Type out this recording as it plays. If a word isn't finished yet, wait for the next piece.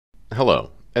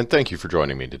Hello, and thank you for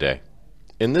joining me today.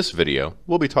 In this video,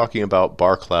 we'll be talking about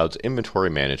BarCloud's inventory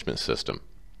management system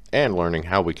and learning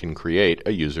how we can create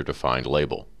a user-defined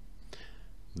label.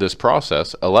 This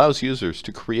process allows users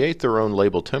to create their own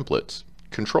label templates,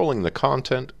 controlling the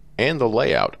content and the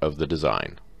layout of the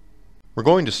design. We're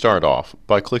going to start off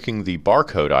by clicking the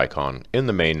barcode icon in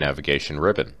the main navigation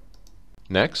ribbon.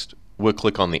 Next, we'll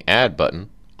click on the Add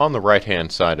button on the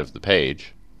right-hand side of the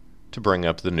page to bring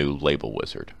up the new label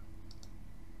wizard.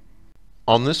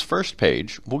 On this first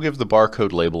page, we'll give the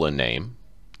barcode label a name,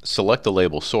 select the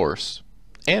label source,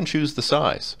 and choose the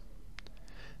size.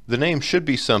 The name should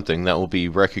be something that will be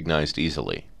recognized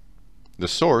easily. The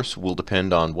source will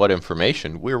depend on what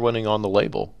information we're wanting on the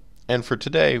label, and for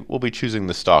today, we'll be choosing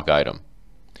the stock item.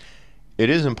 It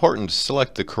is important to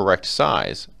select the correct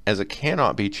size, as it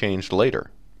cannot be changed later.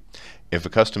 If a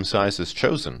custom size is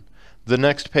chosen, the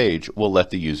next page will let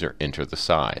the user enter the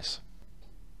size.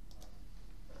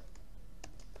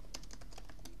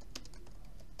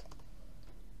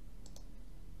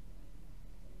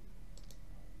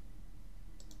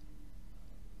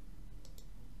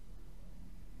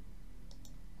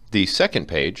 The second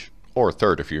page, or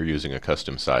third if you're using a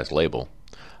custom size label,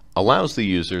 allows the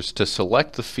users to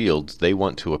select the fields they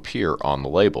want to appear on the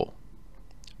label.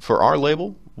 For our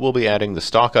label, we'll be adding the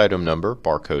stock item number,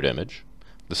 barcode image,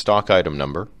 the stock item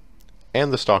number,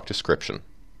 and the stock description.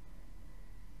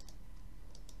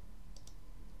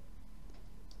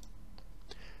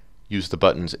 Use the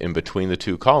buttons in between the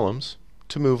two columns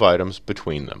to move items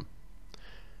between them.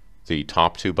 The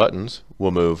top two buttons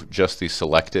will move just the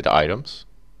selected items,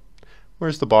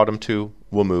 whereas the bottom two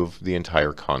will move the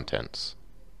entire contents.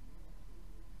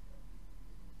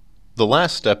 The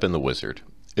last step in the wizard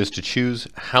is to choose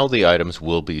how the items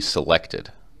will be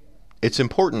selected. It's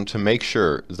important to make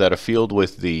sure that a field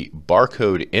with the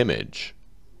barcode image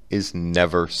is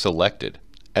never selected,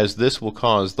 as this will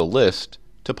cause the list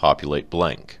to populate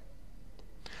blank.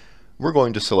 We're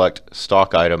going to select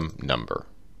stock item number.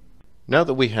 Now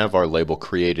that we have our label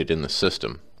created in the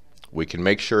system, we can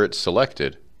make sure it's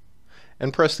selected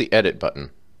and press the Edit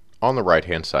button on the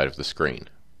right-hand side of the screen.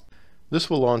 This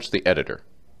will launch the editor,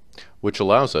 which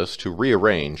allows us to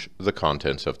rearrange the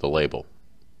contents of the label.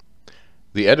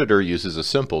 The editor uses a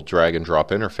simple drag and drop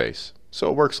interface,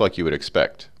 so it works like you would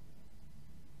expect.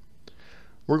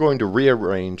 We're going to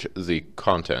rearrange the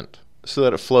content so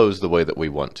that it flows the way that we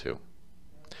want to.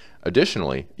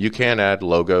 Additionally, you can add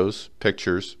logos,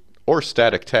 pictures, or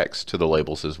static text to the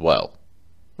labels as well.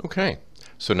 Okay,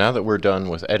 so now that we're done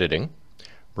with editing,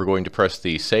 we're going to press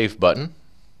the Save button,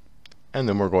 and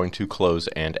then we're going to close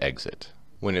and exit.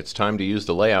 When it's time to use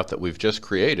the layout that we've just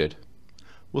created,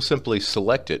 we'll simply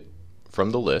select it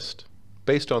from the list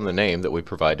based on the name that we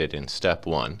provided in step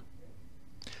 1.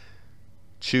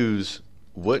 Choose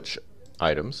which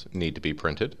items need to be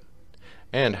printed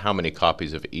and how many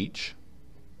copies of each,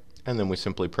 and then we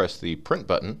simply press the Print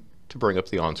button to bring up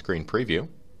the on-screen preview,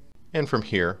 and from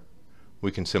here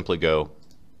we can simply go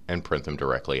and print them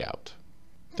directly out.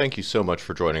 Thank you so much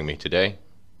for joining me today,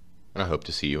 and I hope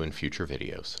to see you in future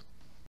videos.